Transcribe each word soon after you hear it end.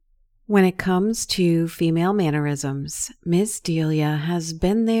When it comes to female mannerisms, Miss Delia has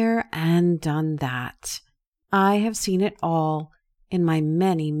been there and done that. I have seen it all in my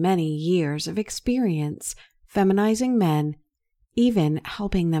many, many years of experience feminizing men, even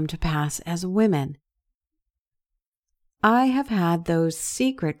helping them to pass as women. I have had those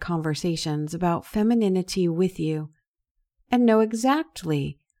secret conversations about femininity with you and know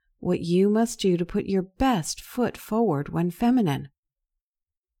exactly what you must do to put your best foot forward when feminine.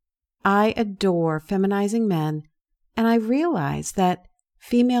 I adore feminizing men, and I realize that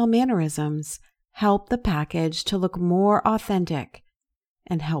female mannerisms help the package to look more authentic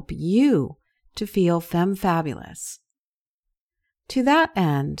and help you to feel femme fabulous. To that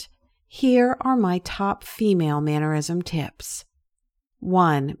end, here are my top female mannerism tips.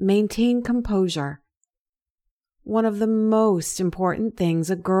 1. Maintain composure. One of the most important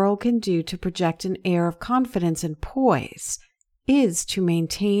things a girl can do to project an air of confidence and poise is to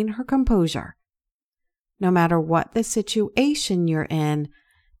maintain her composure. No matter what the situation you're in,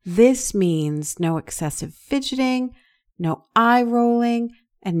 this means no excessive fidgeting, no eye rolling,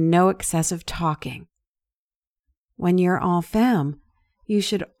 and no excessive talking. When you're en femme, you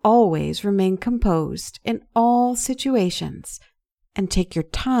should always remain composed in all situations and take your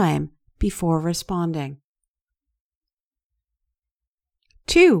time before responding.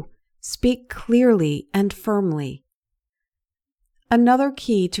 2. Speak clearly and firmly. Another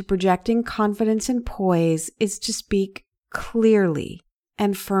key to projecting confidence and poise is to speak clearly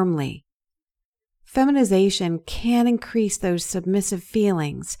and firmly. Feminization can increase those submissive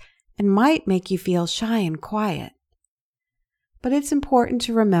feelings and might make you feel shy and quiet. But it's important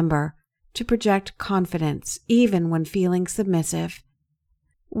to remember to project confidence even when feeling submissive.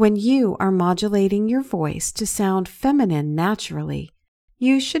 When you are modulating your voice to sound feminine naturally,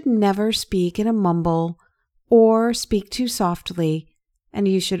 you should never speak in a mumble or speak too softly, and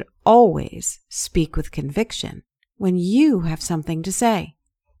you should always speak with conviction when you have something to say.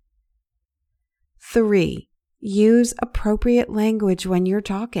 3. Use appropriate language when you're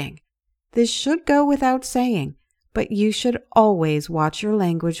talking. This should go without saying, but you should always watch your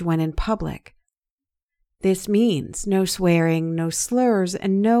language when in public. This means no swearing, no slurs,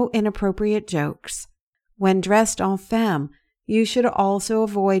 and no inappropriate jokes. When dressed en femme, you should also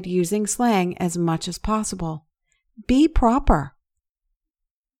avoid using slang as much as possible. Be proper.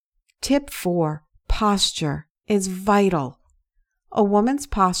 Tip 4. Posture is vital. A woman's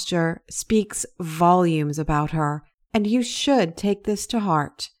posture speaks volumes about her, and you should take this to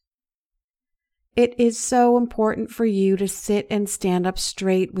heart. It is so important for you to sit and stand up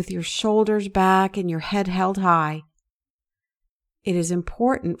straight with your shoulders back and your head held high. It is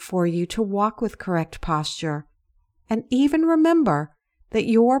important for you to walk with correct posture, and even remember that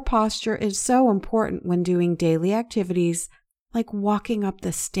your posture is so important when doing daily activities like walking up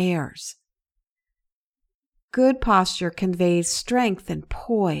the stairs. Good posture conveys strength and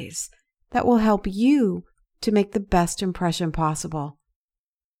poise that will help you to make the best impression possible.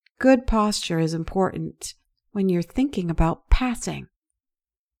 Good posture is important when you're thinking about passing.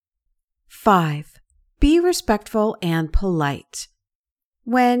 5. Be respectful and polite.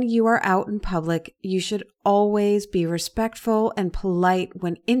 When you are out in public, you should always be respectful and polite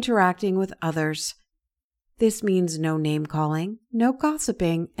when interacting with others. This means no name-calling, no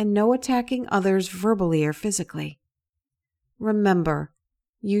gossiping, and no attacking others verbally or physically. Remember,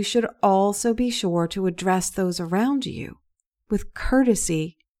 you should also be sure to address those around you with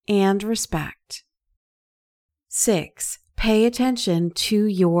courtesy and respect. 6. Pay attention to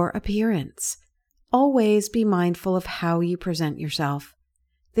your appearance. Always be mindful of how you present yourself.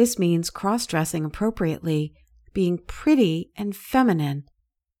 This means cross-dressing appropriately, being pretty and feminine,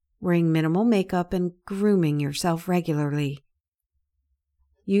 wearing minimal makeup, and grooming yourself regularly.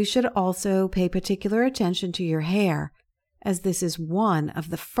 You should also pay particular attention to your hair, as this is one of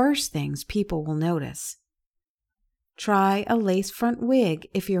the first things people will notice. Try a lace front wig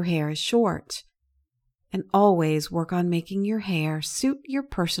if your hair is short, and always work on making your hair suit your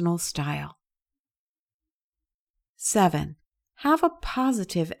personal style. 7. Have a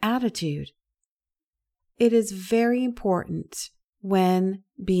positive attitude. It is very important when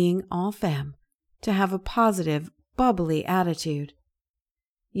being en femme to have a positive, bubbly attitude.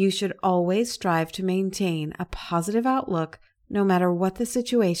 You should always strive to maintain a positive outlook no matter what the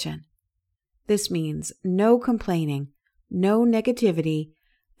situation. This means no complaining, no negativity,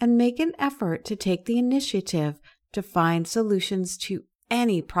 and make an effort to take the initiative to find solutions to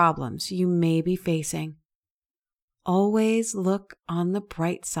any problems you may be facing. Always look on the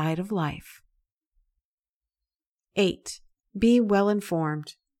bright side of life. 8. Be well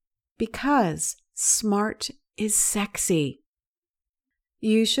informed, because smart is sexy.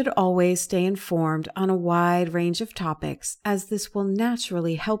 You should always stay informed on a wide range of topics, as this will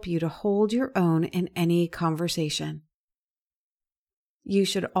naturally help you to hold your own in any conversation. You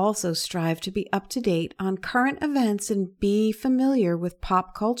should also strive to be up to date on current events and be familiar with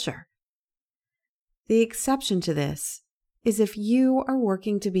pop culture. The exception to this is if you are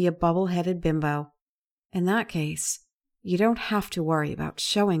working to be a bubble-headed bimbo. In that case, you don't have to worry about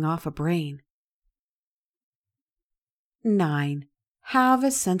showing off a brain. 9. Have a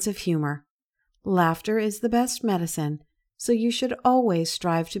sense of humor. Laughter is the best medicine, so you should always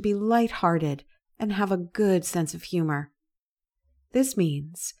strive to be lighthearted and have a good sense of humor. This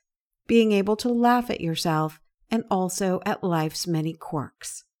means being able to laugh at yourself and also at life's many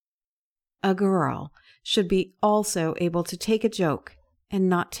quirks. A girl should be also able to take a joke and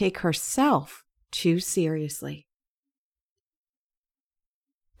not take herself too seriously.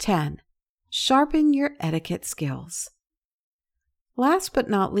 10. Sharpen your etiquette skills. Last but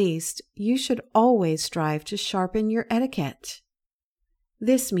not least, you should always strive to sharpen your etiquette.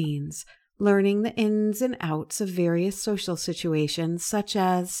 This means learning the ins and outs of various social situations, such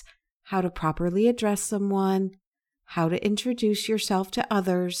as how to properly address someone, how to introduce yourself to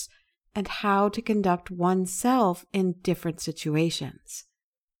others, and how to conduct oneself in different situations.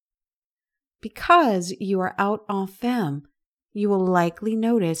 Because you are out en femme, you will likely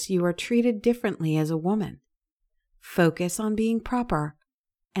notice you are treated differently as a woman. Focus on being proper,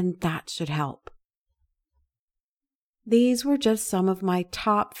 and that should help. These were just some of my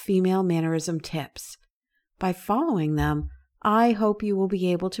top female mannerism tips. By following them, I hope you will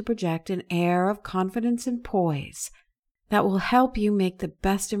be able to project an air of confidence and poise that will help you make the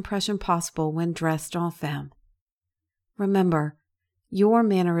best impression possible when dressed en femme. Remember, your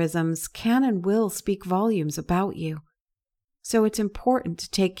mannerisms can and will speak volumes about you. So it's important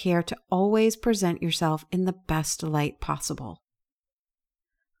to take care to always present yourself in the best light possible.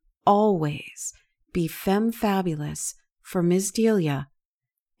 Always be femme fabulous for Ms. Delia,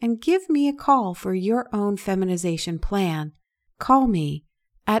 and give me a call for your own feminization plan. Call me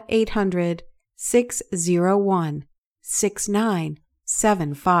at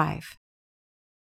 800-601-6975.